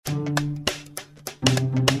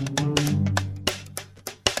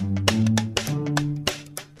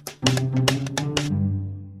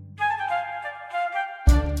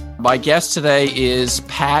My guest today is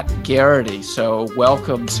Pat Garrity. So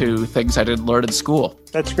welcome to Things I Didn't Learn in School.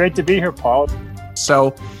 That's great to be here, Paul.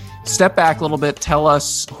 So step back a little bit. Tell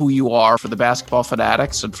us who you are for the basketball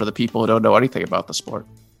fanatics and for the people who don't know anything about the sport.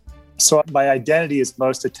 So my identity is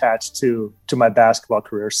most attached to my basketball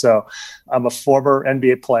career. So I'm a former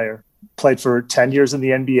NBA player, played for 10 years in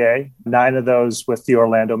the NBA, 9 of those with the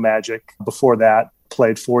Orlando Magic. Before that,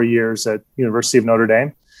 played 4 years at University of Notre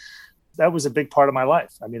Dame. That was a big part of my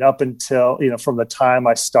life. I mean, up until, from the time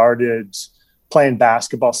I started playing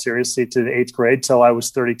basketball seriously to the 8th grade till I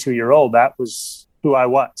was 32 years old, that was who I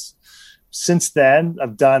was. Since then,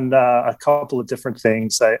 I've done a couple of different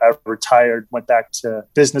things. I retired, went back to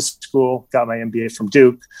business school, got my MBA from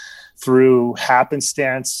Duke. Through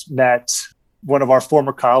happenstance, met one of our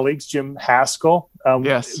former colleagues, Jim Haskell,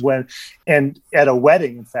 Yes. And at a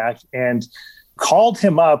wedding, in fact, and called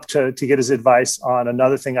him up to get his advice on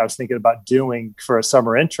another thing I was thinking about doing for a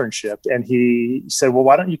summer internship. And he said, well,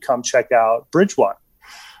 why don't you come check out Bridgewater?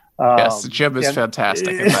 Yes, Jim is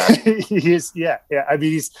fantastic at that. He is, yeah. I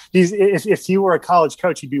mean, he's if he were a college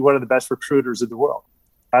coach, he'd be one of the best recruiters in the world.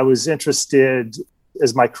 I was interested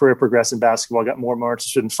as my career progressed in basketball, I got more and more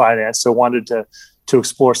interested in finance. So wanted to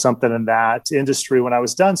explore something in that industry when I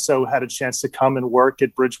was done. So had a chance to come and work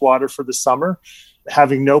at Bridgewater for the summer,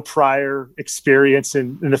 having no prior experience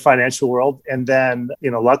in the financial world. And then,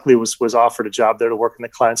 luckily was offered a job there to work in the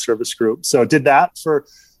client service group. So did that for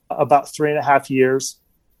about 3.5 years.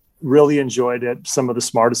 Really enjoyed it. Some of the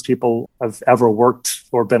smartest people I've ever worked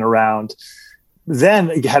or been around.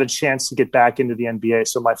 Then I had a chance to get back into the NBA.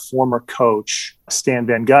 So my former coach, Stan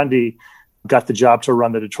Van Gundy, got the job to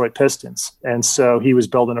run the Detroit Pistons. And so he was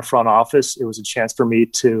building a front office. It was a chance for me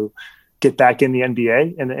to get back in the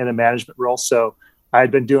NBA in a management role. So I had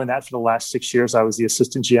been doing that for the last 6 years. I was the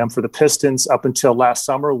assistant GM for the Pistons up until last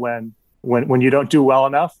summer when you don't do well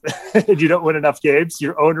enough and you don't win enough games,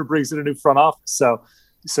 your owner brings in a new front office.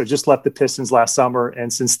 So just left the Pistons last summer.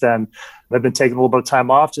 And since then, I've been taking a little bit of time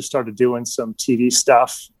off, just started doing some TV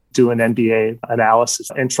stuff, doing NBA analysis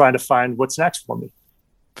and trying to find what's next for me.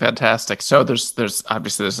 Fantastic. So there's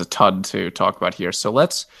obviously there's a ton to talk about here. So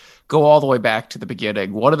let's go all the way back to the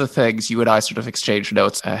beginning. One of the things you and I sort of exchanged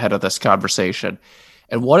notes ahead of this conversation.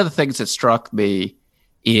 And one of the things that struck me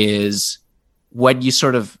is when you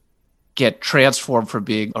sort of get transformed from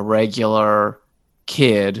being a regular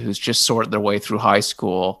kid who's just sorting their way through high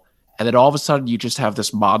school, and then all of a sudden you just have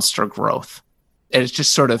this monster growth. And it's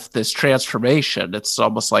just sort of this transformation. It's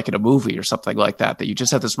almost like in a movie or something like that you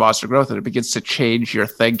just have this monster growth and it begins to change your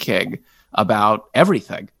thinking about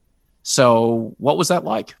everything. So what was that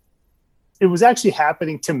like? It was actually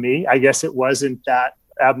happening to me. I guess it wasn't that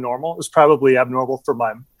abnormal. It was probably abnormal for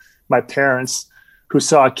my parents, who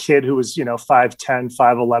saw a kid who was, 5'10",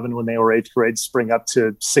 5'11" when they were 8th grade, spring up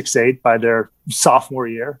to 6'8" by their sophomore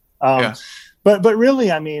year. But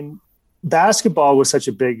really, I mean, basketball was such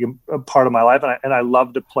a big part of my life, and I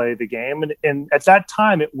loved to play the game. And at that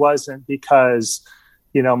time, it wasn't because,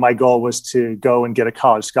 my goal was to go and get a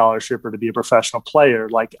college scholarship or to be a professional player.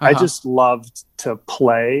 Like I just loved to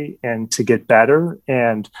play and to get better.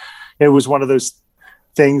 And it was one of those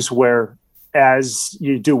things where as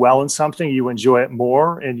you do well in something, you enjoy it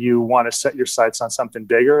more and you want to set your sights on something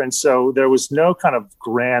bigger. And so there was no kind of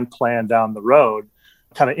grand plan down the road.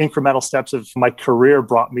 Kind of incremental steps of my career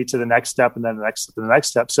brought me to the next step and then the next step and the next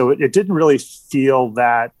step. So it didn't really feel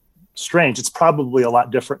that strange. It's probably a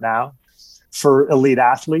lot different now for elite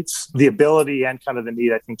athletes. The ability and kind of the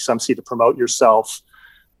need, I think some see, to promote yourself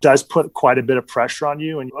does put quite a bit of pressure on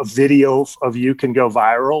you. And a video of you can go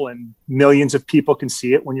viral and millions of people can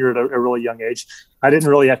see it when you're at a really young age. I didn't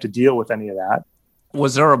really have to deal with any of that.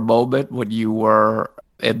 Was there a moment when you were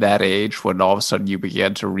in that age when all of a sudden you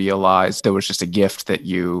began to realize there was just a gift that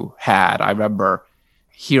you had? I remember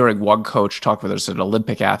hearing one coach talk about, there's an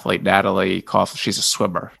Olympic athlete, Natalie Koff, she's a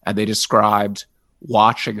swimmer, and they described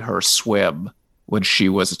watching her swim when she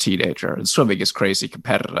was a teenager. And swimming is crazy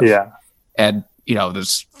competitive. Yeah. And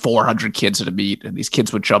there's 400 kids at a meet and these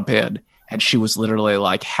kids would jump in and she was literally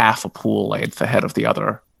like half a pool length ahead of the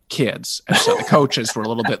other kids. And so the coaches were a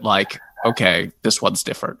little bit like, okay, this one's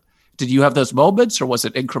different. Did you have those moments or was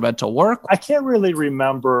it incremental work? I can't really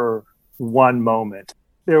remember one moment.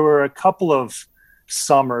 There were a couple of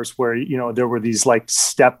summers where, there were these like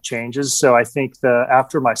step changes. So I think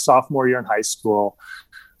after my sophomore year in high school,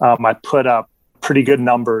 I put up pretty good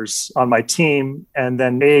numbers on my team. And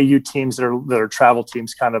then AAU teams that are travel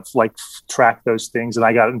teams kind of like track those things. And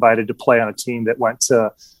I got invited to play on a team that went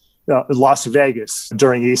to Las Vegas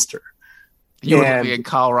during Easter. You were living in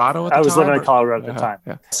Colorado at the I time? was living in Colorado at the time.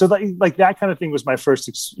 Yeah. So like that kind of thing was my first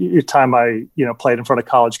time I, played in front of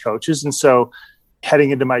college coaches. And so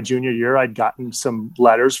heading into my junior year, I'd gotten some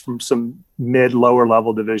letters from some lower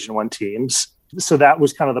level Division I teams. So that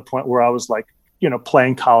was kind of the point where I was like,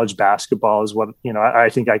 playing college basketball is what, I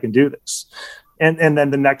think I can do this. And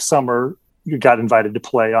then the next summer, you got invited to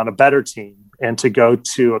play on a better team and to go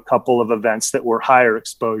to a couple of events that were higher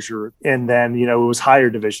exposure. And then, it was higher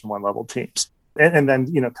Division I level teams. And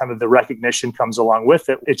then, kind of the recognition comes along with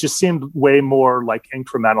it. It just seemed way more like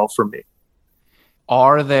incremental for me.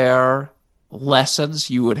 Are there lessons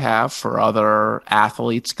you would have for other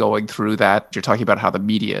athletes going through that? You're talking about how the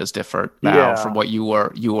media is different now from what you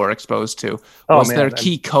were exposed to. Was there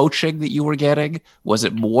key coaching that you were getting? Was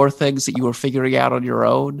it more things that you were figuring out on your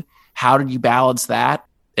own? How did you balance that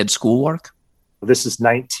and schoolwork? This is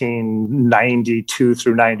 1992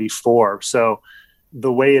 through 94. So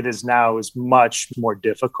the way it is now is much more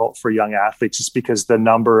difficult for young athletes just because the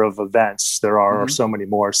number of events there are so many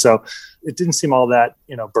more. So it didn't seem all that,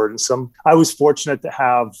 burdensome. I was fortunate to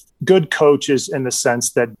have good coaches in the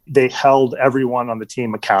sense that they held everyone on the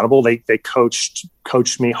team accountable. They coached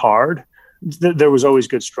me hard. There was always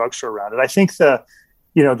good structure around it. I think the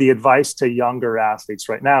advice to younger athletes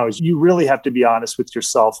right now is you really have to be honest with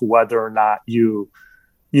yourself whether or not you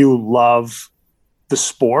love the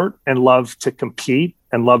sport and love to compete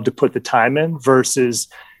and love to put the time in versus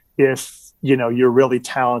if, you're really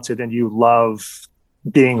talented and you love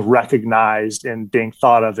being recognized and being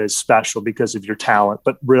thought of as special because of your talent,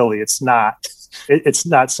 but really it's not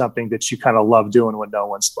something that you kind of love doing when no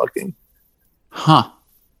one's looking. Huh.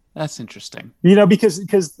 That's interesting. Because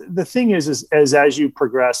the thing is as you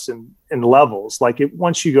progress in levels, like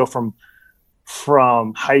once you go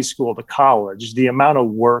from high school to college, the amount of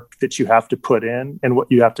work that you have to put in and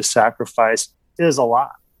what you have to sacrifice is a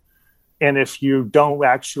lot. And if you don't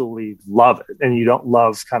actually love it and you don't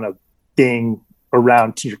love kind of being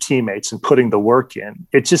around your teammates and putting the work in,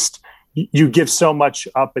 it just, you give so much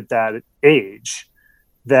up at that age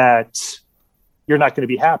that you're not going to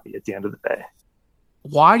be happy at the end of the day.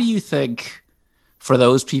 Why do you think, for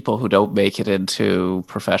those people who don't make it into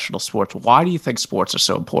professional sports, why do you think sports are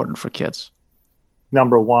so important for kids?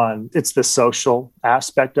 Number one, it's the social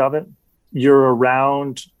aspect of it. You're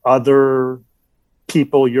around other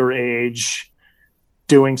people your age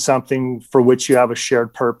doing something for which you have a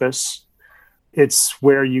shared purpose. It's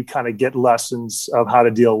where you kind of get lessons of how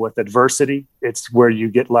to deal with adversity. It's where you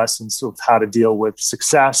get lessons of how to deal with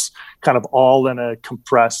success, kind of all in a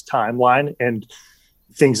compressed timeline, and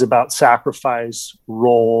things about sacrifice,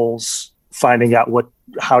 roles, finding out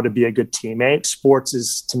how to be a good teammate. Sports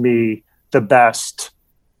is, to me, the best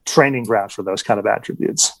training ground for those kind of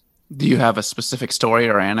attributes. Do you have a specific story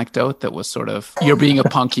or anecdote that was sort of, you're being a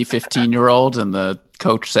punky 15-year-old and the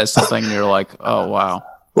coach says something and you're like, oh, wow.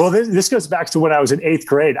 Well, this goes back to when I was in 8th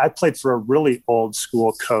grade. I played for a really old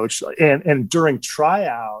school coach. And during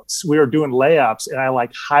tryouts, we were doing layups and I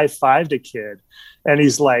like high-fived a kid. And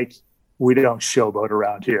he's like, we don't showboat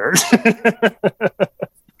around here.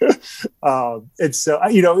 And so,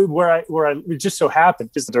 where it just so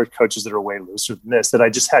happened, because there are coaches that are way looser than this, that I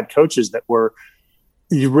just had coaches that were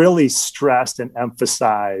really stressed and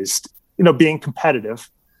emphasized, being competitive,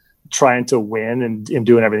 trying to win and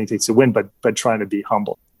doing everything to win, but trying to be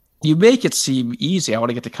humble. You make it seem easy. I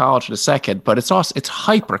want to get to college in a second, but it's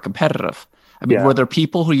hyper competitive. I mean, were there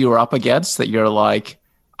people who you were up against that you're like,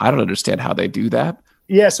 I don't understand how they do that?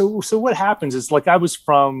 Yeah. So what happens is, like, I was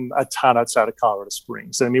from a town outside of Colorado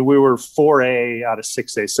Springs. I mean, we were 4A out of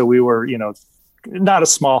 6A. So we were, not a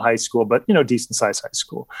small high school, but, decent sized high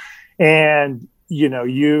school. And,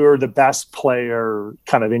 you're the best player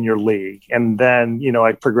kind of in your league. And then,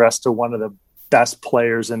 I progressed to one of the best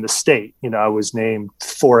players in the state. I was named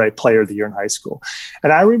 4A player of the year in high school.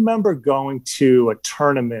 And I remember going to a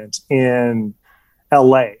tournament in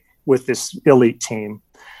LA with this elite team.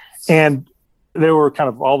 And there were kind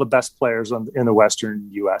of all the best players in the Western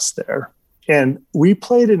US there. And we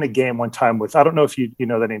played in a game one time with, I don't know if you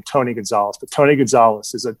know the name Tony Gonzalez, but Tony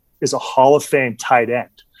Gonzalez is a Hall of Fame tight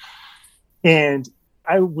end. And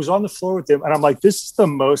I was on the floor with him and I'm like, this is the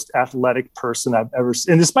most athletic person I've ever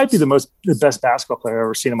seen. And this might be the best basketball player I've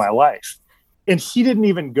ever seen in my life. And he didn't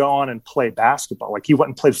even go on and play basketball. Like, he went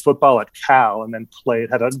and played football at Cal and then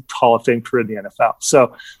had a Hall of Fame career in the NFL.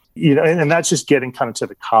 So, and that's just getting kind of to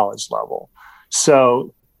the college level.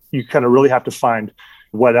 So you kind of really have to find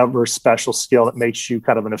whatever special skill that makes you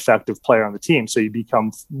kind of an effective player on the team. So you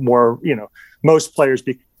become more, most players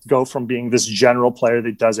go from being this general player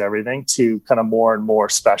that does everything to kind of more and more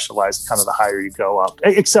specialized, kind of the higher you go up,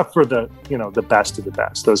 except for the best of the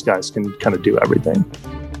best. Those guys can kind of do everything.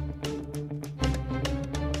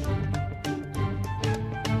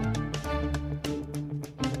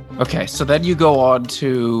 Okay, so then you go on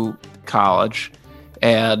to college,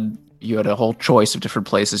 and you had a whole choice of different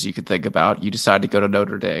places you could think about. You decided to go to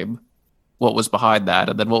Notre Dame. What was behind that?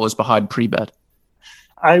 And then what was behind pre-med?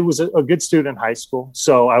 I was a good student in high school,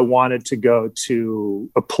 so I wanted to go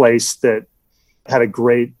to a place that had a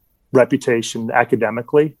great reputation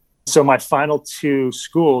academically. So my final two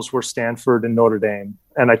schools were Stanford and Notre Dame.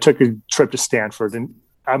 And I took a trip to Stanford, and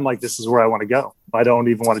I'm like, this is where I want to go. I don't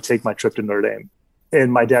even want to take my trip to Notre Dame.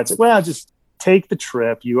 And my dad's like, well, just take the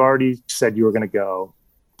trip. You already said you were going to go.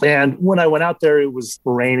 And when I went out there, it was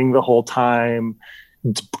raining the whole time,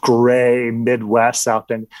 gray, Midwest out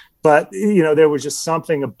there. But, there was just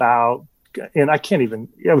something about, and I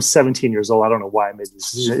was 17 years old. I don't know why I made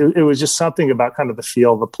this decision. It was just something about kind of the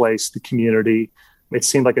feel of the place, the community. It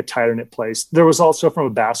seemed like a tighter knit place. There was also, from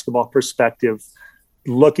a basketball perspective,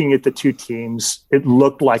 looking at the two teams, it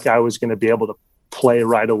looked like I was going to be able to play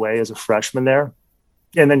right away as a freshman there.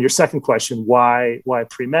 And then your second question, why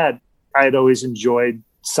pre-med? I had always enjoyed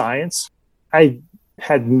science. I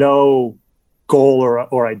had no goal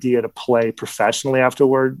or idea to play professionally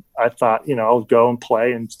afterward. I thought, I'll go and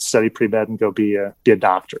play and study pre-med and go be a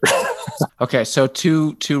doctor. Okay, so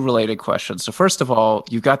two related questions. So first of all,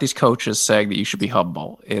 you've got these coaches saying that you should be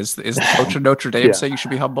humble. Is the coach of Notre Dame saying you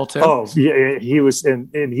should be humble too? Oh, yeah, he was, and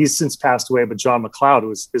he's since passed away. But John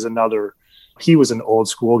McLeod is another. He was an old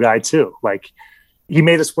school guy too. Like, he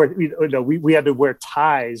made us wear, we had to wear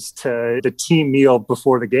ties to the team meal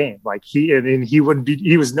before the game. Like he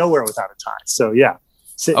was nowhere without a tie. So yeah,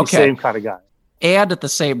 same kind of guy. And at the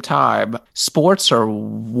same time, sports are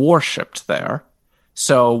worshipped there.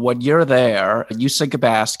 So when you're there and you sink a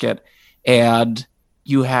basket and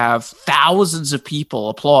you have thousands of people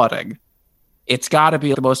applauding, it's got to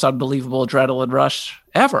be the most unbelievable adrenaline rush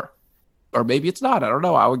ever. Or maybe it's not. I don't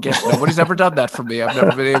know. I would guess nobody's ever done that for me. I've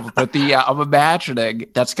never been able. But I'm imagining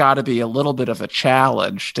that's got to be a little bit of a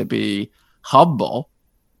challenge to be humble,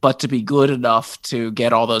 but to be good enough to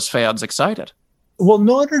get all those fans excited. Well,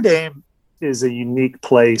 Notre Dame is a unique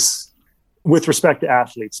place with respect to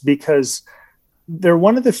athletes because they're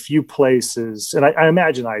one of the few places, and I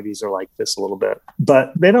imagine Ivies are like this a little bit,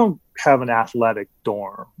 but they don't have an athletic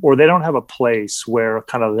dorm, or they don't have a place where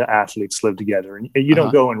kind of the athletes live together. And you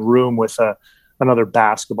don't go in room with another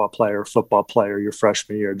basketball player, football player your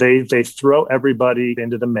freshman year. They throw everybody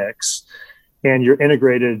into the mix, and you're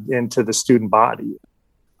integrated into the student body.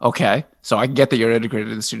 Okay, so I can get that you're integrated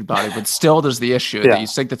in the student body, but still there's the issue that you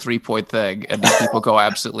sink the 3-point thing, and then people go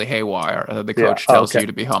absolutely haywire, and then the coach tells you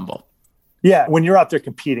to be humble. Yeah, when you're out there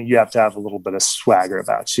competing, you have to have a little bit of swagger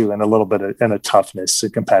about you and a little bit of a toughness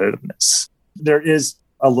and competitiveness. There is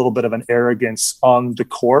a little bit of an arrogance on the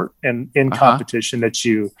court and in competition that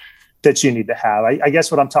you need to have. I guess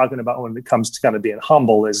what I'm talking about when it comes to kind of being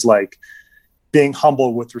humble is like being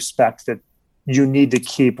humble with respect that you need to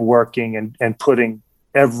keep working and putting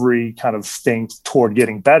every kind of thing toward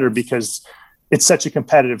getting better, because it's such a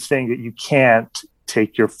competitive thing that you can't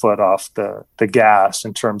take your foot off the gas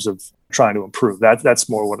in terms of trying to improve. That's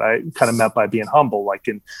more what I kind of meant by being humble. Like,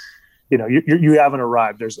 you haven't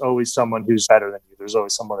arrived. There's always someone who's better than you. There's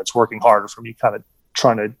always someone that's working harder from you, kind of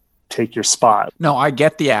trying to take your spot. No, I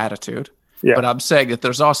get the attitude, but I'm saying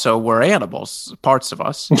that we're animals, parts of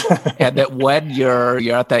us, and that when you're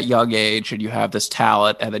at that young age and you have this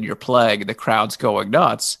talent and then you're playing, the crowd's going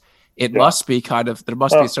nuts. It must be there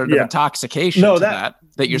must be a certain intoxication to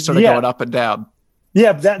that you're sort of going up and down.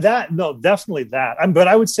 Yeah, no, definitely that. But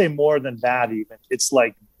I would say more than that even. It's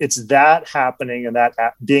like, it's that happening and that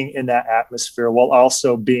being in that atmosphere while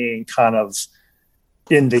also being kind of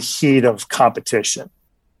in the heat of competition.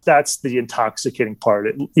 That's the intoxicating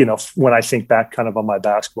part. When I think back kind of on my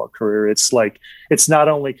basketball career, it's like, it's not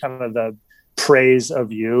only kind of the praise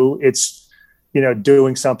of you, it's,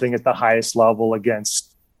 doing something at the highest level against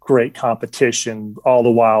great competition, all the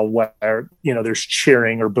while where there's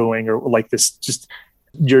cheering or booing or like this, just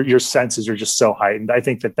your senses are just so heightened. I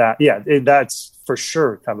think that's for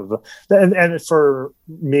sure kind of and for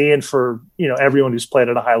me and for everyone who's played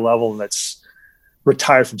at a high level and that's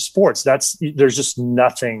retired from sports, there's just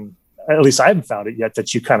nothing, at least I haven't found it yet,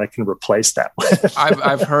 that you kind of can replace that with.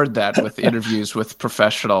 I've heard that with interviews with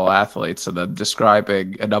professional athletes and them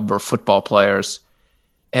describing a number of football players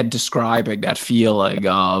and describing that feeling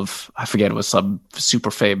of, I forget, it was some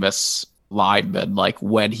super famous lineman, like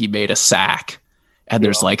when he made a sack and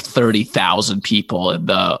there's like 30,000 people in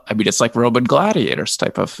it's like Roman gladiators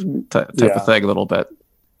type of thing a little bit.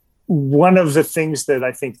 One of the things that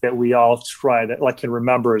I think that we all try to like can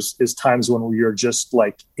remember is times when you're just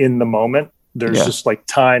like in the moment. There's just like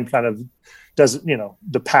time kind of doesn't,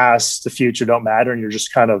 the past, the future don't matter. And you're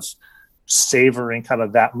just kind of savoring kind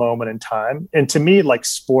of that moment in time. And to me, like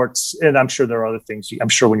sports, and I'm sure there are other things, I'm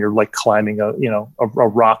sure when you're like climbing a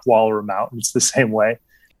rock wall or a mountain, it's the same way.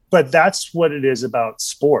 But that's what it is about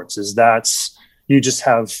sports, is you just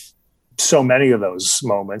have so many of those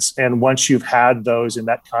moments. And once you've had those in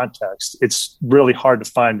that context, it's really hard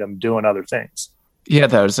to find them doing other things. Yeah,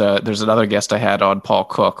 there's another guest I had on, Paul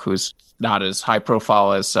Cook, who's not as high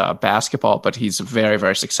profile as basketball, but he's a very,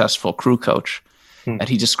 very successful crew coach. And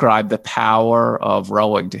he described the power of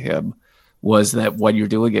rowing to him was that when you're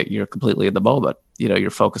doing it, you're completely in the moment.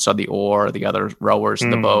 You're focused on the oar, the other rowers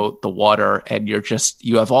in the boat, the water, and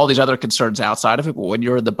you have all these other concerns outside of it. But when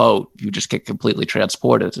you're in the boat, you just get completely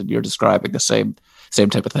transported, and you're describing the same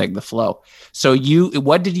type of thing, the flow. So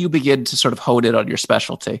when did you begin to sort of hone in on your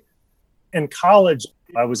specialty? In college,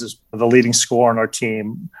 I was the leading scorer on our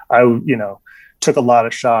team. I, took a lot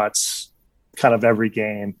of shots kind of every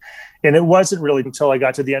game. And it wasn't really until I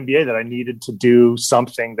got to the NBA that I needed to do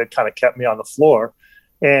something that kind of kept me on the floor.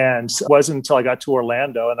 And it wasn't until I got to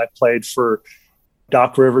Orlando and I played for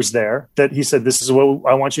Doc Rivers there that he said, this is what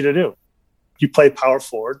I want you to do. You play power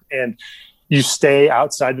forward and you stay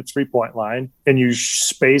outside the 3-point line and you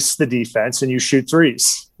space the defense and you shoot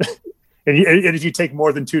threes. And if you take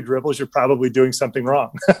more than 2 dribbles, you're probably doing something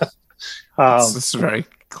wrong. This is very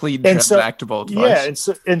clean, transactable advice.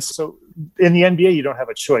 Yeah, and so in the NBA, you don't have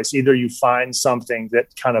a choice. Either you find something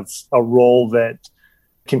that kind of a role that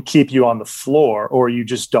can keep you on the floor, or you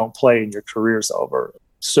just don't play and your career's over.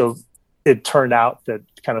 So it turned out that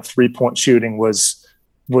kind of 3-point shooting was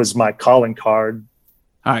my calling card.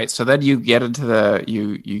 All right, so then you get into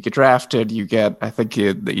you get drafted. You get, I think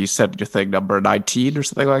you said your thing, number 19 or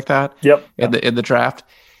something like that. Yep. In the draft.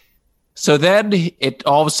 So then it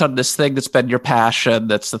all of a sudden, this thing that's been your passion,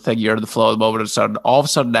 that's the thing you're in the flow of the moment, and all of a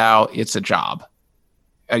sudden now it's a job.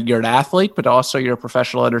 And you're an athlete, but also you're a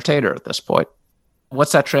professional entertainer at this point.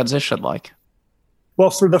 What's that transition like?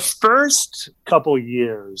 Well, for the first couple of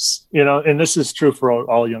years, and this is true for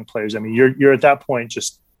all young players. I mean, you're at that point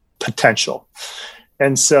just potential.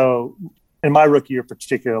 And so in my rookie year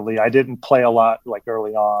particularly, I didn't play a lot like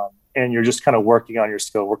early on. And you're just kind of working on your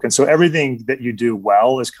skill work. And so everything that you do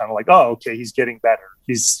well is kind of like, oh, okay, he's getting better.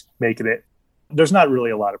 He's making it. There's not really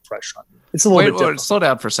a lot of pressure on you. It's a little bit different. Slow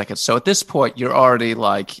down for a second. So at this point, you're already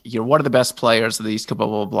you're one of the best players in the East, blah,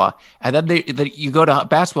 blah, blah. And then you go to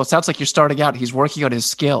basketball. It sounds like you're starting out. He's working on his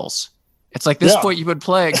skills. It's like this point you've been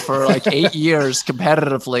playing for like 8 years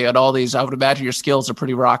competitively, and all these, I would imagine your skills are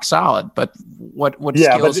pretty rock solid, but what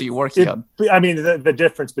skills are you working on? I mean, the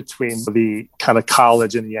difference between the kind of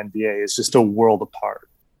college and the NBA is just a world apart.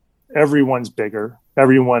 Everyone's bigger.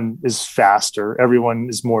 Everyone is faster. Everyone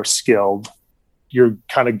is more skilled. You're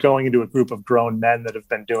kind of going into a group of grown men that have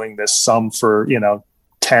been doing this some for,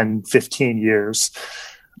 10, 15 years.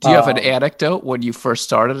 Do you have an anecdote when you first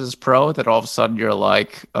started as pro that all of a sudden you're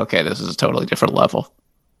like, okay, this is a totally different level?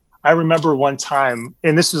 I remember one time,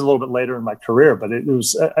 and this is a little bit later in my career, but it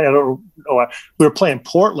was, we were playing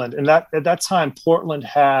Portland, and at that time, Portland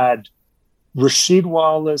had Rasheed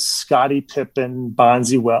Wallace, Scottie Pippen,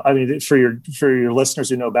 Bonzi Wells. I mean, for your listeners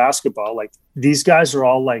who know basketball, like these guys are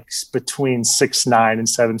all like between 6'9" and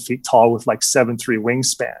 7 feet tall with like 7'3"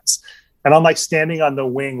 wingspans. And I'm like standing on the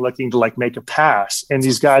wing looking to like make a pass. And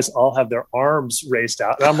these guys all have their arms raised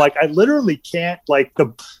out. And I'm like, I literally can't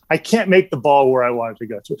I can't make the ball where I want it to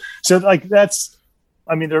go to. So like there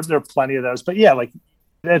are plenty of those, but yeah, like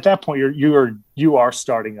at that point you are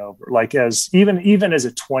starting over. Like even as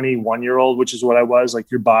a 21-year-old, which is what I was,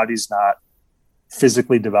 like your body's not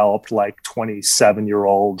physically developed like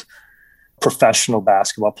 27-year-old professional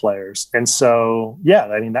basketball players. And so, yeah,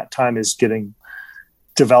 I mean, that time is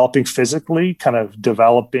developing physically, kind of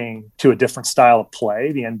developing to a different style of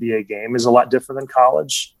play. The NBA game is a lot different than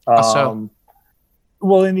college. Well,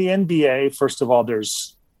 in the NBA, first of all,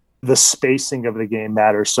 there's the spacing of the game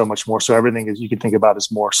matters so much more. So everything you can think about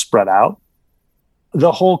is more spread out.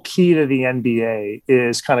 The whole key to the NBA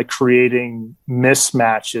is kind of creating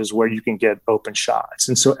mismatches where you can get open shots.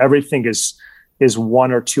 And so everything is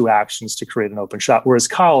one or two actions to create an open shot. Whereas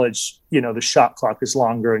college, the shot clock is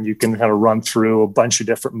longer and you can kind of run through a bunch of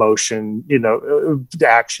different motion,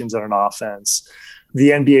 actions on an offense. The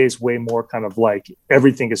NBA is way more kind of like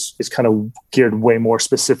everything is kind of geared way more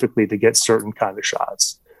specifically to get certain kind of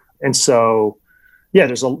shots. And so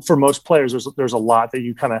yeah, for most players, there's a lot that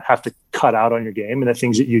you kind of have to cut out on your game, and the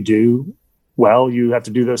things that you do well, you have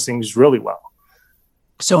to do those things really well.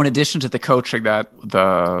 So in addition to the coaching that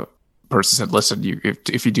the person said, listen,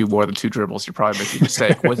 if you do more than 2 dribbles, you're probably making a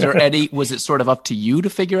mistake. Was it sort of up to you to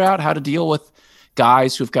figure out how to deal with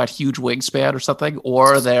guys who've got huge wingspan or something?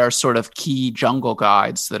 Or are there sort of key jungle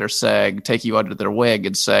guides that are saying, take you under their wing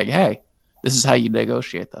and saying, hey, this is how you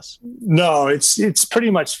negotiate this? No, it's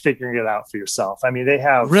pretty much figuring it out for yourself. I mean, they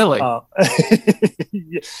have really,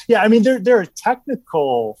 yeah. I mean, there are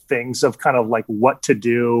technical things of kind of like what to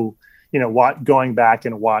do. Going back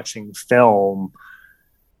and watching film,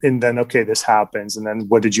 and then okay, this happens, and then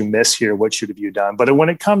what did you miss here? What should have you done? But when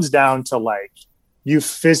it comes down to like, you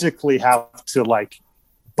physically have to like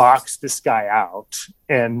box this guy out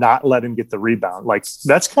and not let him get the rebound. Like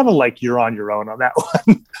that's kind of like you're on your own on that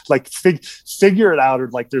one. Like figure it out, or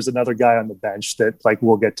like there's another guy on the bench that like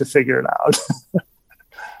we'll get to figure it out.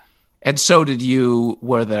 And so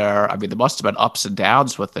there must have been ups and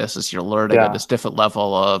downs with this as you're learning at this different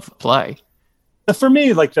level of play. For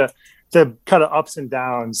me, like the kind of ups and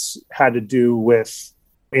downs had to do with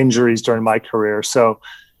injuries during my career. So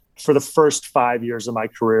for the first 5 years of my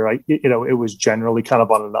career, it was generally kind of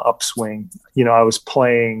on an upswing.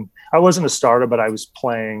 I wasn't a starter, but I was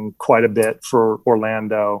playing quite a bit for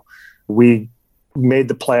Orlando. We made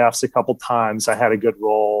the playoffs a couple times. I had a good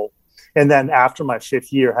role. And then after my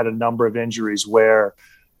 5th year, had a number of injuries where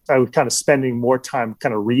I was kind of spending more time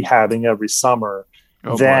kind of rehabbing every summer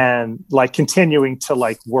than like continuing to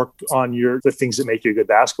like work on the things that make you a good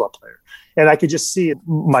basketball player. And I could just see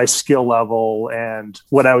my skill level and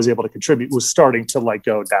what I was able to contribute was starting to like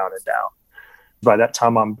go down and down. By that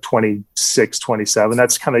time, I'm 26, 27.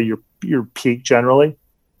 That's kind of your peak generally.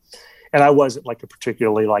 And I wasn't like a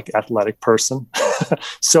particularly like athletic person.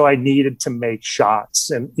 So I needed to make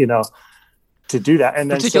shots and, to do that.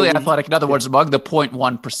 And then particularly athletic, in other words, among the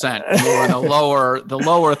 0.1%, more the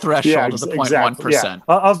lower threshold of the 0.1%. Yeah.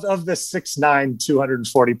 Of the 6'9",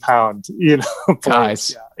 240 pound,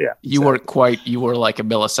 guys. Yeah. You were like a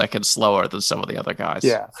millisecond slower than some of the other guys.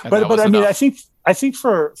 Yeah. But I mean, I think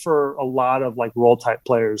for a lot of like role type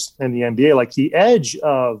players in the NBA, like the edge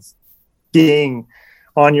of being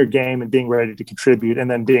on your game and being ready to contribute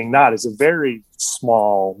and then being not is a very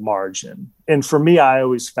small margin. And for me, I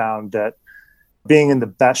always found that being in the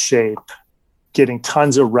best shape, getting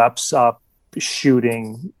tons of reps up,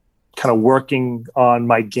 shooting, kind of working on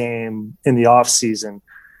my game in the off season,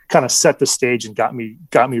 kind of set the stage and got me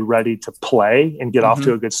ready to play and get off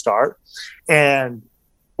to a good start. And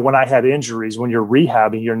when I had injuries, when you're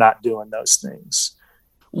rehabbing, you're not doing those things.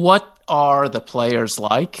 What are the players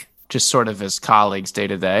like, just sort of as colleagues day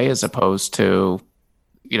to day, as opposed to,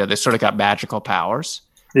 they sort of got magical powers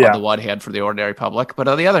on the one hand for the ordinary public, but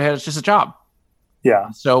on the other hand, it's just a job.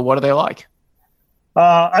 Yeah. So what are they like?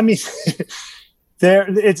 I mean,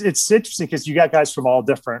 it's interesting because you got guys from all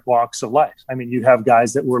different walks of life. I mean, you have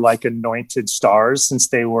guys that were like anointed stars since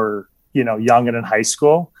they were, young and in high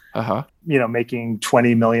school, making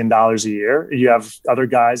 $20 million a year. You have other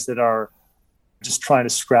guys that are just trying to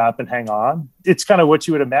scrap and hang on. It's kind of what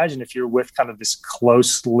you would imagine if you're with kind of this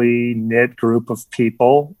closely knit group of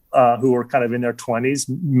people who are kind of in their 20s,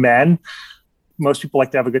 men. Most people like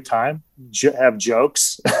to have a good time, have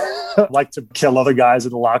jokes, like to kill other guys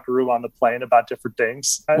in the locker room on the plane about different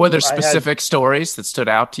things. Were there specific stories that stood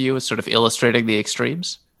out to you as sort of illustrating the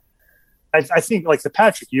extremes? I think like the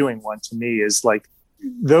Patrick Ewing one to me is like,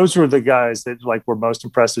 those were the guys that like were most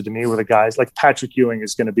impressive to me were the guys like Patrick Ewing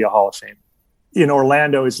is going to be a Hall of Fame. In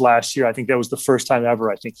Orlando his last year, I think that was the first time ever.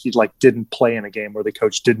 I think he like didn't play in a game where the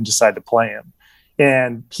coach didn't decide to play him.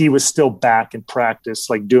 And he was still back in practice,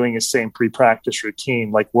 like doing his same pre-practice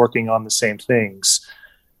routine, like working on the same things.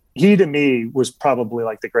 He, to me, was probably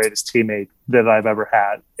like the greatest teammate that I've ever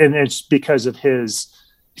had. And it's because of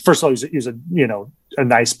first of all, he's a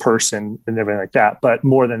nice person and everything like that. But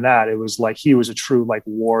more than that, it was like, he was a true like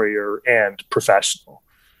warrior and professional.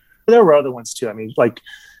 There were other ones too. I mean, like,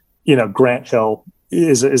 Grant Hill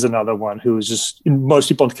is another one who is just, most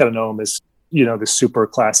people kind of know him as, the super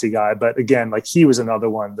classy guy. But again, like he was another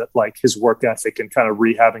one that like his work ethic and kind of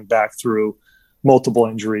rehabbing back through multiple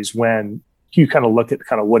injuries, when you kind of look at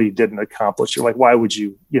kind of what he didn't accomplish, you're like, why would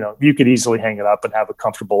you could easily hang it up and have a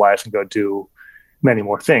comfortable life and go do many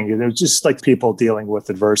more things. And it was just like people dealing with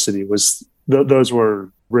adversity those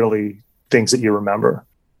were really things that you remember.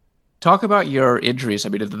 Talk about your injuries. I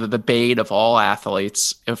mean, the bane of all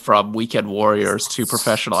athletes, from weekend warriors to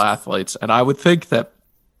professional athletes. And I would think that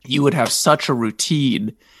you would have such a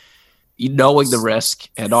routine, knowing the risk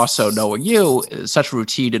and also knowing such a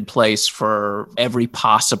routine in place for every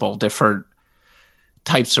possible different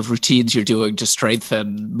types of routines you're doing to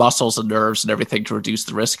strengthen muscles and nerves and everything to reduce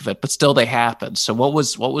the risk of it, but still they happen. So what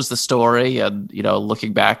was the story? And,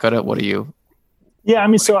 looking back on it, what are you, Yeah, I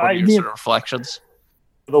mean, so what are I your mean, sort of reflections?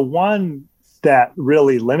 the one that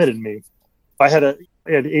really limited me, I had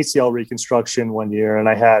ACL reconstruction one year, and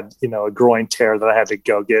I had, a groin tear that I had to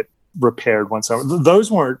go get repaired one summer. Those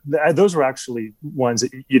were actually ones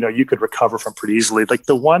that, you could recover from pretty easily. Like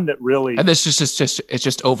the one that really, And this is just it's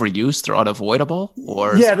just overused or unavoidable,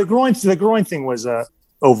 or yeah, the groin thing was a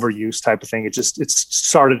overuse type of thing. It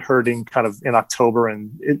started hurting kind of in October,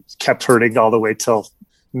 and it kept hurting all the way till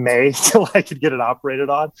May till I could get it operated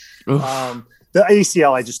on. The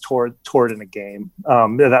ACL, I just tore it in a game.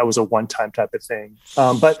 That was a one-time type of thing.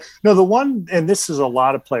 But no, the one, and this is a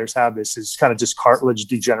lot of players have this, is kind of just cartilage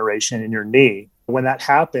degeneration in your knee. When that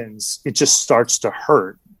happens, it just starts to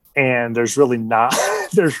hurt, and there's really not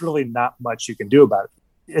much you can do about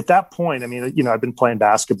it. At that point, I mean, I've been playing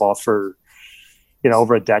basketball for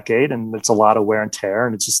over a decade, and it's a lot of wear and tear,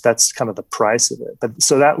 and that's kind of the price of it. But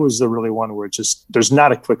so that was the really one where there's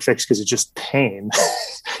not a quick fix, because it's just pain.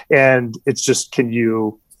 And it's just, can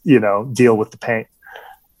you deal with the pain?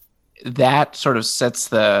 That sort of sets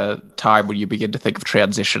the time when you begin to think of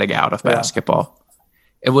transitioning out of basketball.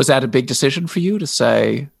 And was that a big decision for you to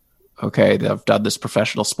say, okay, I've done this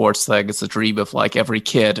professional sports thing, it's the dream of like every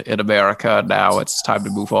kid in America, now it's time to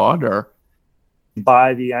move on? Or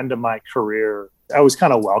by the end of my career, I was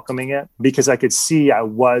kind of welcoming it, because I could see I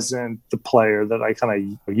wasn't the player that I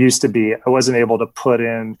kind of used to be. I wasn't able to put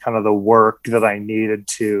in kind of the work that I needed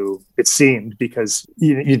to, it seemed, because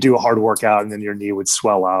you do a hard workout and then your knee would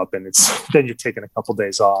swell up, and then you're taking a couple of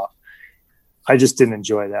days off. I just didn't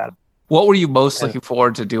enjoy that. What were you most looking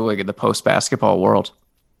forward to doing in the post-basketball world?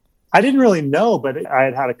 I didn't really know, but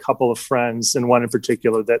I had a couple of friends, and one in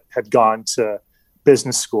particular that had gone to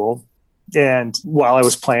business school. And while I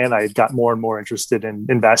was playing, I got more and more interested in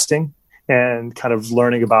investing and kind of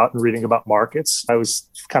learning about and reading about markets. I was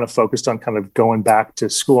kind of focused on kind of going back to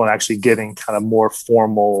school and actually getting kind of a more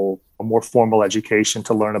formal education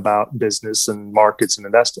to learn about business and markets and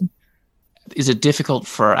investing. Is it difficult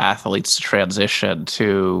for athletes to transition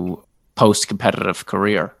to post-competitive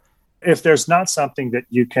career? If there's not something that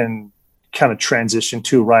you can kind of transition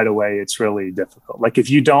to right away, it's really difficult. Like if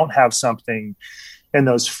you don't have something in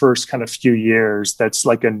those first kind of few years that's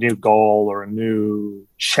like a new goal or a new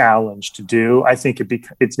challenge to do, I think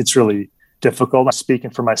it's really difficult. Speaking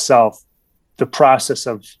for myself, the process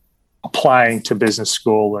of applying to business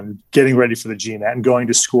school and getting ready for the GMAT and going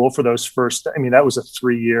to school for those first, I mean, that was a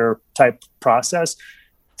 3-year type process.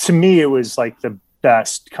 To me, it was like the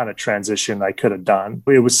best kind of transition I could have done.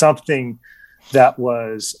 It was something that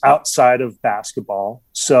was outside of basketball.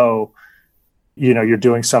 So, you're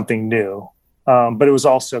doing something new. But it was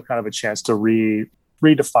also kind of a chance to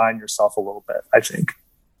redefine yourself a little bit, I think.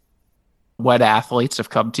 When athletes have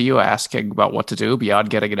come to you asking about what to do beyond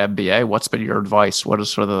getting an MBA, what's been your advice? What is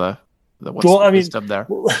sort of the wisdom there?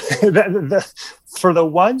 For the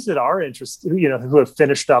ones that are interested, who have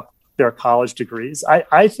finished up their college degrees,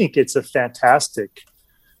 I think it's a fantastic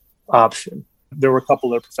option. There were a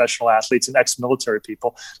couple of professional athletes and ex-military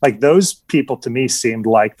people. Like those people to me seemed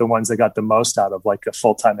like the ones that got the most out of like a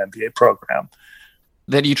full-time MBA program.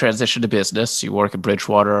 Then you transition to business. You work at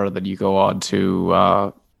Bridgewater, then you go on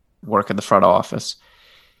to work in the front office.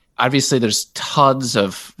 Obviously, there's tons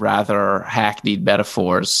of rather hackneyed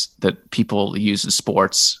metaphors that people use in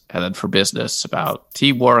sports and then for business about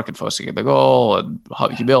teamwork and focusing on the goal and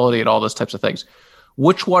humility and all those types of things.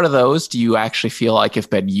 Which one of those do you actually feel like have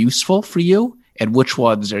been useful for you? And which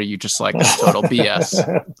ones are you just like total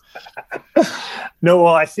BS? No,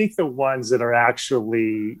 well, I think the ones that are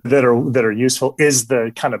actually that are useful is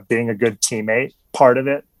the kind of being a good teammate part of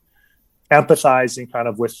it, empathizing kind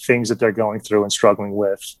of with things that they're going through and struggling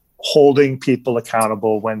with, holding people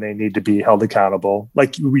accountable when they need to be held accountable,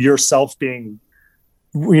 like yourself being,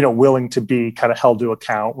 willing to be kind of held to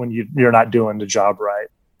account when you're not doing the job right.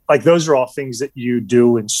 Like those are all things that you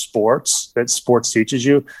do in sports, that sports teaches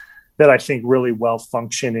you, that I think really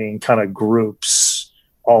well-functioning kind of groups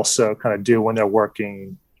also kind of do when they're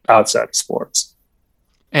working outside of sports.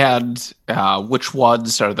 And which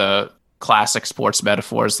ones are the classic sports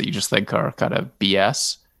metaphors that you just think are kind of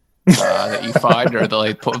BS that you find, or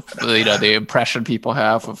the impression people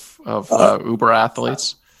have of Uber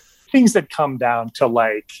athletes? Things that come down to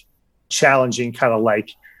like challenging kind of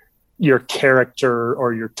like your character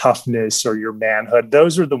or your toughness or your manhood.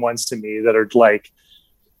 Those are the ones to me that are like,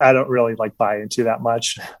 I don't really like buy into that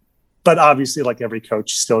much, but obviously like every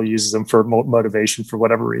coach still uses them for motivation for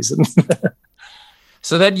whatever reason.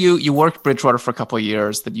 So then you worked Bridgewater for a couple of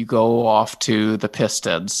years, then you go off to the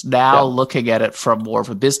Pistons. Now Yeah. looking at it from more of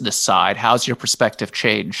a business side, how's your perspective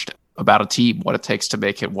changed about a team, what it takes to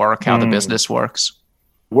make it work, how the business works?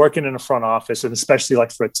 Working in a front office, and especially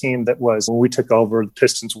like for a team that was, when we took over, the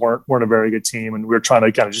Pistons weren't a very good team, and we were trying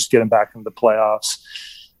to kind of just get them back into the playoffs,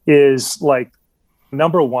 is like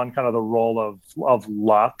number one, kind of the role of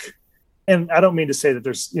luck. And I don't mean to say that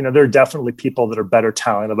there are definitely people that are better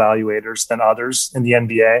talent evaluators than others in the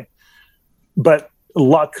NBA, but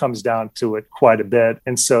luck comes down to it quite a bit.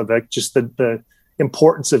 And so the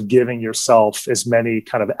importance of giving yourself as many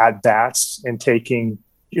kind of at bats and taking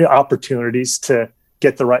opportunities to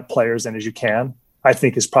get the right players in as you can, I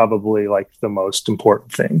think is probably like the most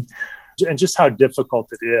important thing. And just how difficult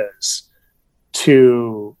it is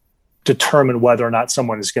to determine whether or not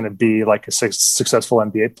someone is going to be like a successful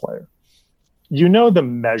NBA player. You know, the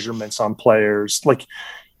measurements on players, like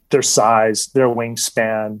their size, their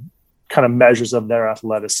wingspan, kind of measures of their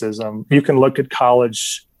athleticism. You can look at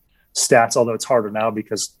college stats, although it's harder now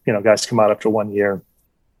because, guys come out after 1 year.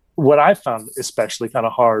 What I found especially kind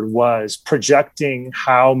of hard was projecting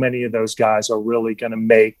how many of those guys are really going to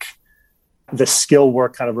make the skill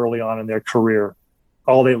work kind of early on in their career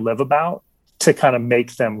all they live about to kind of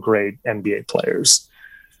make them great NBA players.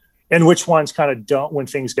 And which ones kind of don't when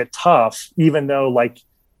things get tough, even though like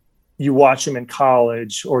you watch them in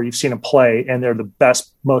college or you've seen them play and they're the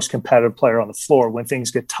best, most competitive player on the floor. When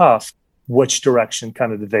things get tough, which direction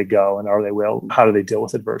kind of do they go, and how do they deal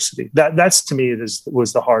with adversity? That's to me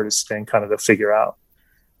was the hardest thing kind of to figure out.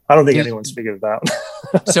 I don't think anyone's figured it out.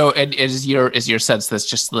 So, and is your sense that's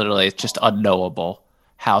just literally it's just unknowable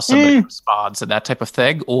how somebody responds and that type of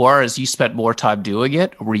thing? Or as you spent more time doing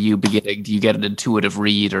it, do you get an intuitive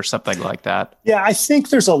read or something like that? Yeah, I think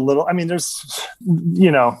there's I don't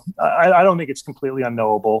think it's completely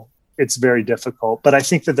unknowable. It's very difficult, but I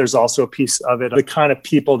think that there's also a piece of it, the kind of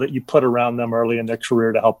people that you put around them early in their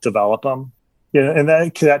career to help develop them. And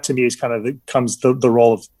that to me is kind of the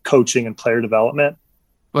role of coaching and player development.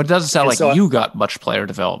 Well, it doesn't sound like you got much player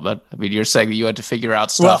development. I mean, you're saying that you had to figure out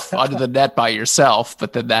stuff under the net by yourself,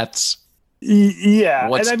 but then that's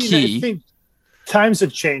what's key. I think times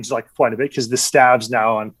have changed like quite a bit because the staffs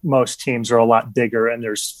now on most teams are a lot bigger, and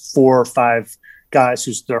there's 4 or 5 guys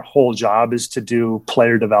whose their whole job is to do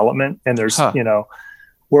player development. And there's,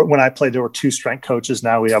 when I played, there were 2 strength coaches.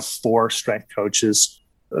 Now we have 4 strength coaches.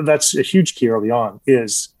 That's a huge key early on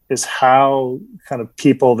is how kind of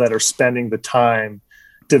people that are spending the time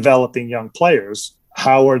developing young players,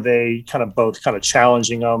 how are they kind of both kind of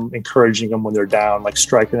challenging them, encouraging them when they're down, like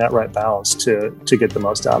striking that right balance to get the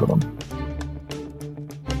most out of them.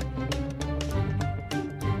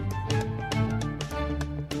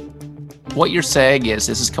 What you're saying is,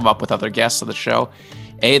 this has come up with other guests on the show,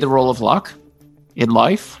 the role of luck in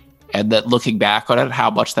life, and that looking back on it, how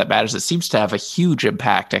much that matters. It seems to have a huge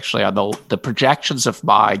impact, actually, on the projections of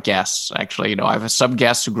my guests. Actually, I have some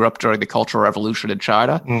guests who grew up during the Cultural Revolution in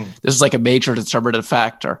China. This is like a major determinative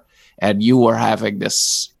factor. And you were having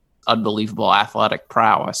this unbelievable athletic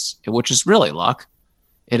prowess, which is really luck.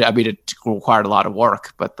 It required a lot of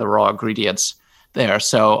work, but the raw ingredients there.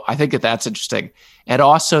 So I think that's interesting. And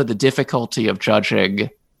also the difficulty of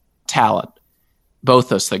judging talent. Both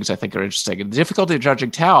those things I think are interesting. And the difficulty of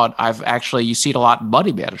judging talent, you see it a lot in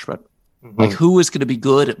money management. Like who is going to be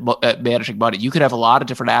good at managing money? You could have a lot of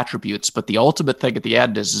different attributes, but the ultimate thing at the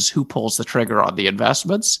end is who pulls the trigger on the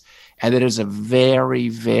investments. And it is a very,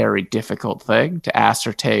 very difficult thing to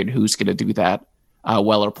ascertain who's going to do that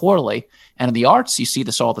well or poorly. And in the arts, you see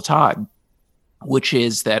this all the time, which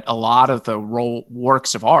is that a lot of the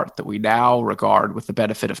works of art that we now regard with the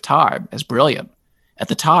benefit of time as brilliant, at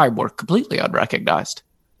the time were completely unrecognized.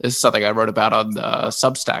 This is something I wrote about on the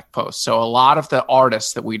Substack post. So a lot of the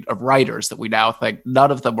writers that we now think, none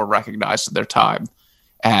of them were recognized in their time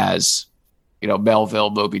as, Melville,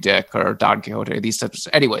 Moby Dick, or Don Quixote, these types.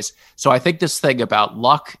 Anyways, so I think this thing about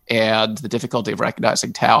luck and the difficulty of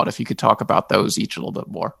recognizing talent, if you could talk about those each a little bit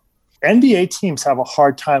more. NBA teams have a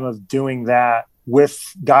hard time of doing that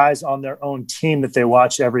with guys on their own team that they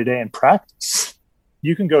watch every day in practice.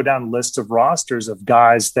 You can go down lists of rosters of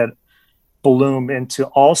guys that bloom into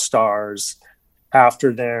all-stars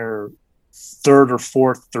after their 3rd or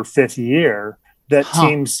 4th or 5th year that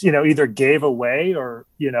teams, either gave away or,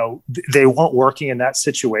 they weren't working in that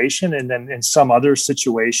situation. And then in some other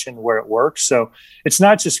situation where it works. So it's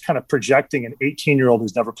not just kind of projecting an 18-year-old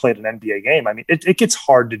who's never played an NBA game. I mean, it gets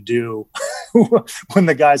hard to do when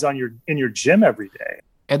the guy's in your gym every day.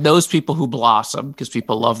 And those people who blossom, because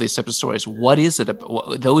people love these types of stories, what is it?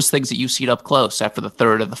 Those things that you've seen up close after the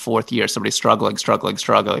 3rd and the 4th year, somebody struggling,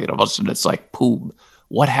 and all of a sudden it's like, boom.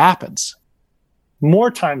 what happens?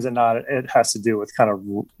 More times than not, it has to do with kind of,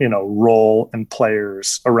 role and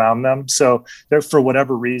players around them. So there, for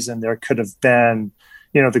whatever reason, there could have been,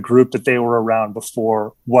 the group that they were around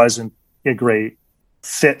before wasn't a great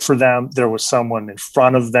fit for them. There was someone in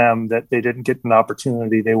front of them that they didn't get an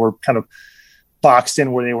opportunity. They were kind of boxed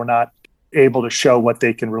in where they were not able to show what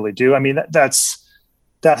they can really do. I mean,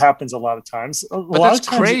 that happens a lot of times. But that's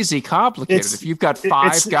crazy complicated. If you've got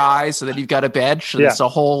five guys and then you've got a bench, and it's a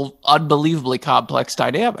whole unbelievably complex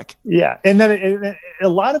dynamic. Yeah. And then a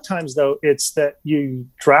lot of times, though, it's that you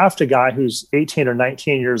draft a guy who's 18 or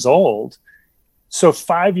 19 years old. So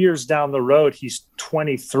 5 years down the road, he's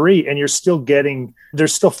 23, and there's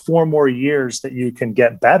still 4 more years that you can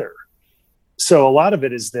get better. So a lot of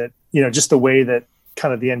it is that, just the way that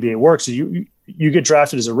kind of the NBA works, you get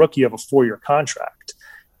drafted as a rookie, you have a 4-year contract.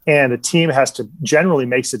 And a team generally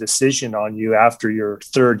makes a decision on you after your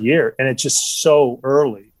 3rd year. And it's just so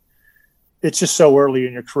early. It's just so early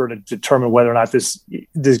in your career to determine whether or not this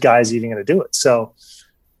guy's even going to do it. So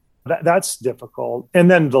that's difficult. And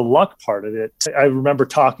then the luck part of it. I remember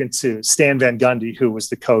talking to Stan Van Gundy, who was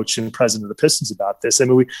the coach and president of the Pistons, about this. I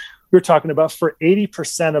mean, we were talking about, for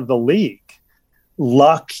 80% of the league,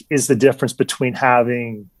 luck is the difference between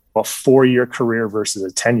having a 4-year career versus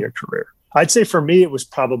a 10-year career. I'd say for me, it was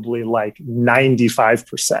probably like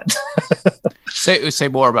 95%. Say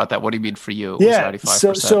more about that. What do you mean for you? Yeah.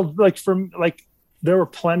 95%? So there were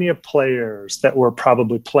plenty of players that were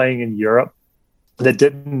probably playing in Europe that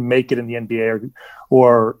didn't make it in the NBA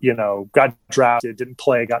or got drafted, didn't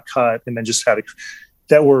play, got cut, and then just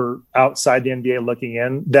that were outside the NBA looking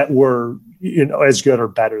in, that were, as good or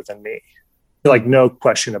better than me. Like, no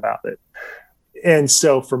question about it. And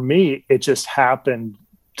so for me, it just happened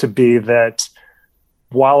to be that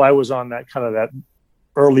while I was on that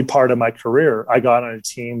early part of my career, I got on a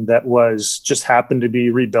team that just happened to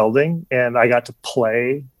be rebuilding, and I got to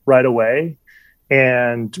play right away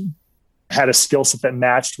and had a skill set that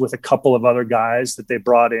matched with a couple of other guys that they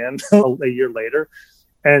brought in a year later,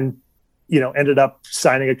 and ended up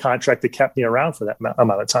signing a contract that kept me around for that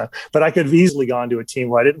amount of time. But I could have easily gone to a team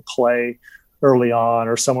where I didn't play early on,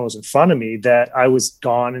 or someone was in front of me, that I was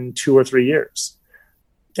gone in 2 or 3 years.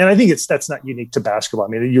 And I think that's not unique to basketball. I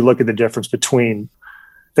mean, you look at the difference between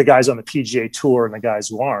the guys on the PGA Tour and the guys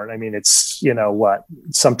who aren't. I mean, it's,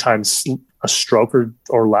 sometimes a stroke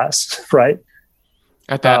or less, right?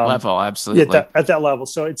 At that level, absolutely. At that level.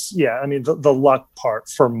 So it's, I mean, the luck part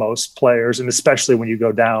for most players, and especially when you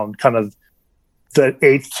go down kind of the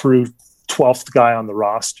 8th through 12th guy on the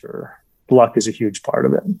roster, luck is a huge part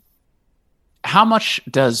of it. How much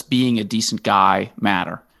does being a decent guy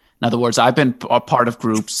matter? In other words, I've been a part of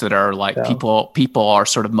groups that are like people are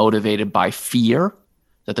sort of motivated by fear,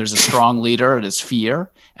 that there's a strong leader and it's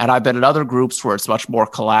fear. And I've been in other groups where it's much more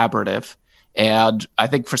collaborative. And I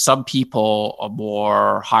think for some people, a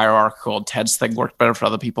more hierarchical, intense thing works better. For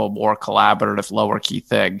other people, a more collaborative, lower key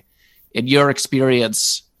thing. In your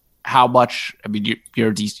experience, how much, I mean, you're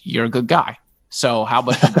a good guy. So how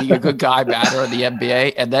much does being a good guy matter in the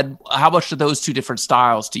NBA? And then how much do those two different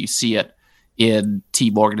styles do you see it in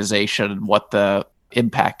team organization, and what the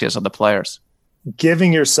impact is on the players?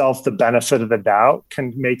 Giving yourself the benefit of the doubt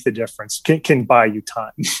can make the difference, can buy you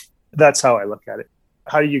time. That's how I look at it.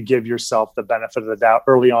 How do you give yourself the benefit of the doubt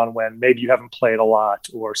early on when maybe you haven't played a lot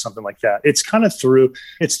or something like that? It's kind of through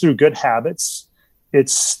good habits.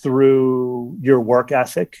 It's through your work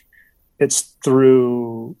ethic. It's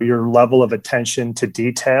through your level of attention to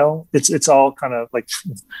detail. It's all kind of like,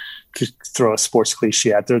 to throw a sports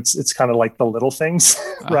cliche out there, it's kind of like the little things,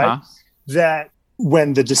 right? That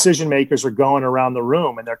when the decision makers are going around the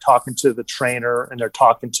room and they're talking to the trainer and they're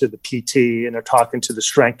talking to the PT and they're talking to the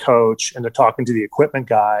strength coach and they're talking to the equipment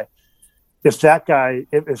guy,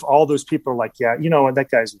 if all those people are like, yeah,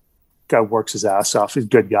 that guy works his ass off, he's a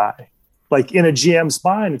good guy. Like, in a GM's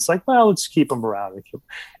mind, it's like, well, let's keep him around.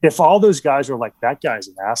 If all those guys are like, that guy's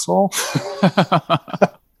an asshole,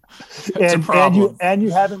 and you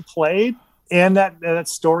haven't played, and that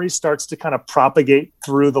story starts to kind of propagate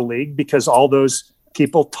through the league because all those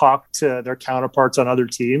people talk to their counterparts on other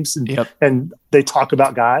teams and they talk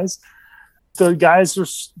about guys. The guys are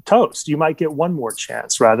toast. You might get one more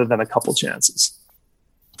chance rather than a couple chances.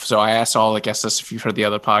 So I asked all the guests if you've heard the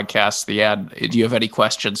other podcasts, the end. Do you have any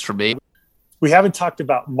questions for me? We haven't talked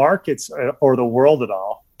about markets or the world at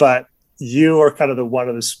all, but you are kind of one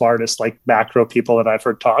of the smartest, like, macro people that I've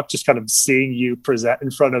heard talk, just kind of seeing you present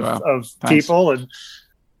in front of people. And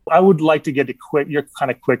I would like to get your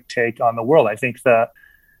kind of quick take on the world. I think that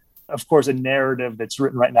Of course, a narrative that's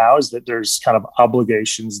written right now is that there's kind of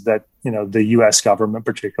obligations that, the US government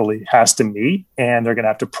particularly has to meet, and they're going to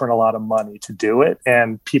have to print a lot of money to do it.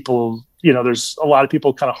 And people, there's a lot of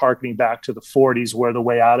people kind of harkening back to the 40s, where the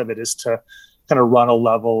way out of it is to kind of run a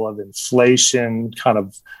level of inflation kind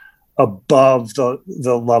of above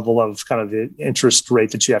the level of kind of the interest rate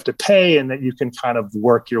that you have to pay, and that you can kind of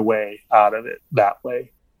work your way out of it that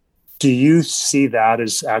way. Do you see that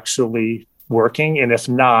as actually working? And if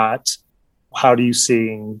not, how do you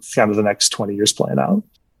see kind of the next 20 years playing out?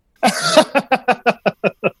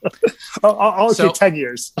 I'll say 10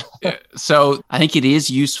 years. So I think it is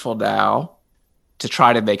useful now to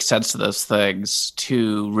try to make sense of those things,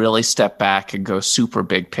 to really step back and go super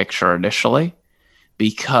big picture initially,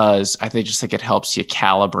 because I think it helps you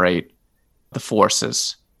calibrate the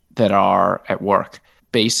forces that are at work.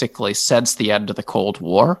 Basically, since the end of the Cold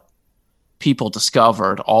War, people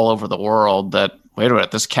discovered all over the world that, wait a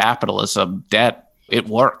minute, this capitalism debt, it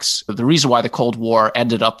works. The reason why the Cold War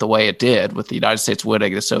ended up the way it did, with the United States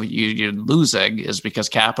winning, the Soviet Union losing, is because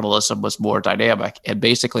capitalism was more dynamic. And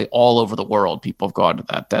basically all over the world, people have gone to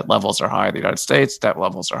that. Debt levels are high in the United States. Debt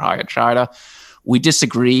levels are high in China. We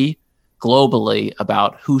disagree globally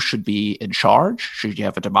about who should be in charge. Should you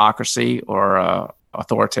have a democracy or a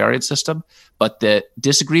authoritarian system? But the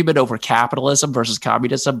disagreement over capitalism versus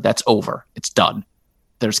communism, that's over. It's done.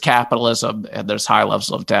 There's capitalism and there's high levels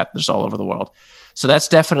of debt. There's all over the world. So that's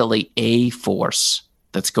definitely a force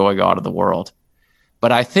that's going on in the world.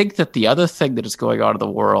 But I think that the other thing that is going on in the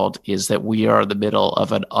world is that we are in the middle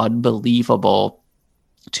of an unbelievable,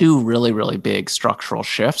 two really, really big structural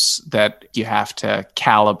shifts that you have to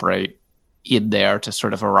calibrate in there to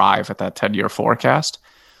sort of arrive at that 10-year forecast.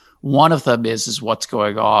 One of them is what's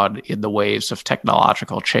going on in the waves of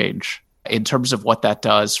technological change, in terms of what that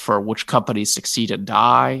does for which companies succeed and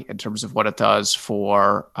die, in terms of what it does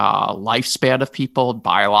for lifespan of people,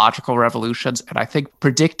 biological revolutions. And I think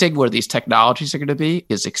predicting where these technologies are going to be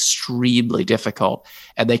is extremely difficult.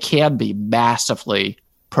 And they can be massively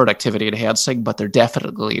productivity enhancing, but they're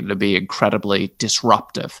definitely going to be incredibly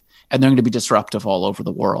disruptive. And they're going to be disruptive all over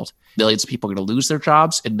the world. Millions of people are going to lose their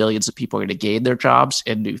jobs, and millions of people are going to gain their jobs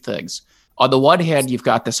and new things. On the one hand, you've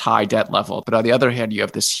got this high debt level, but on the other hand, you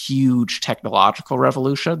have this huge technological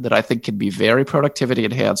revolution that I think can be very productivity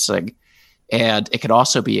enhancing, and it can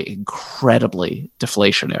also be incredibly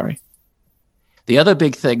deflationary. The other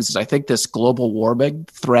big things is I think this global warming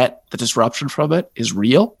threat, the disruption from it, is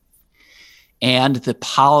real, and the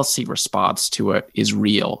policy response to it is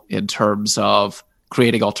real in terms of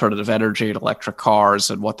creating alternative energy and electric cars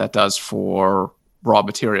and what that does for raw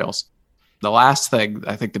materials. The last thing,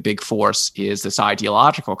 I think the big force, is this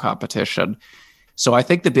ideological competition. So I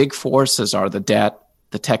think the big forces are the debt,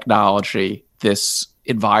 the technology, this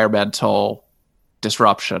environmental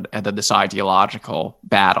disruption, and then this ideological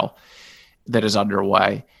battle that is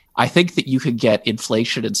underway. I think that you could get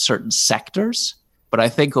inflation in certain sectors, but I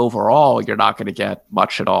think overall you're not going to get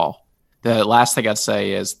much at all. The last thing I'd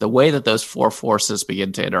say is the way that those four forces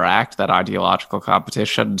begin to interact, that ideological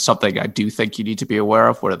competition, something I do think you need to be aware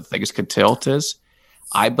of where the things could tilt is,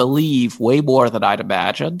 I believe way more than I'd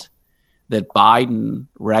imagined that Biden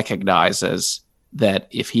recognizes that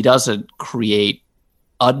if he doesn't create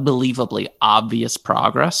unbelievably obvious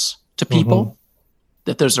progress to people,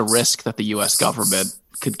 that there's a risk that the US government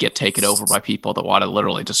could get taken over by people that want to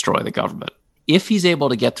literally destroy the government. If he's able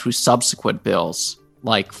to get through subsequent bills,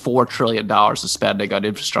 like $4 trillion of spending on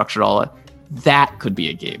infrastructure and all that, that could be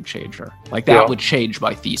a game changer. Like that would change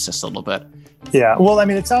my thesis a little bit. Yeah. Well, I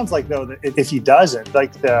mean, it sounds like, though, that if he doesn't,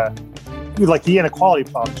 like the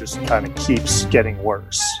inequality problem just kind of keeps getting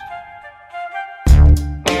worse.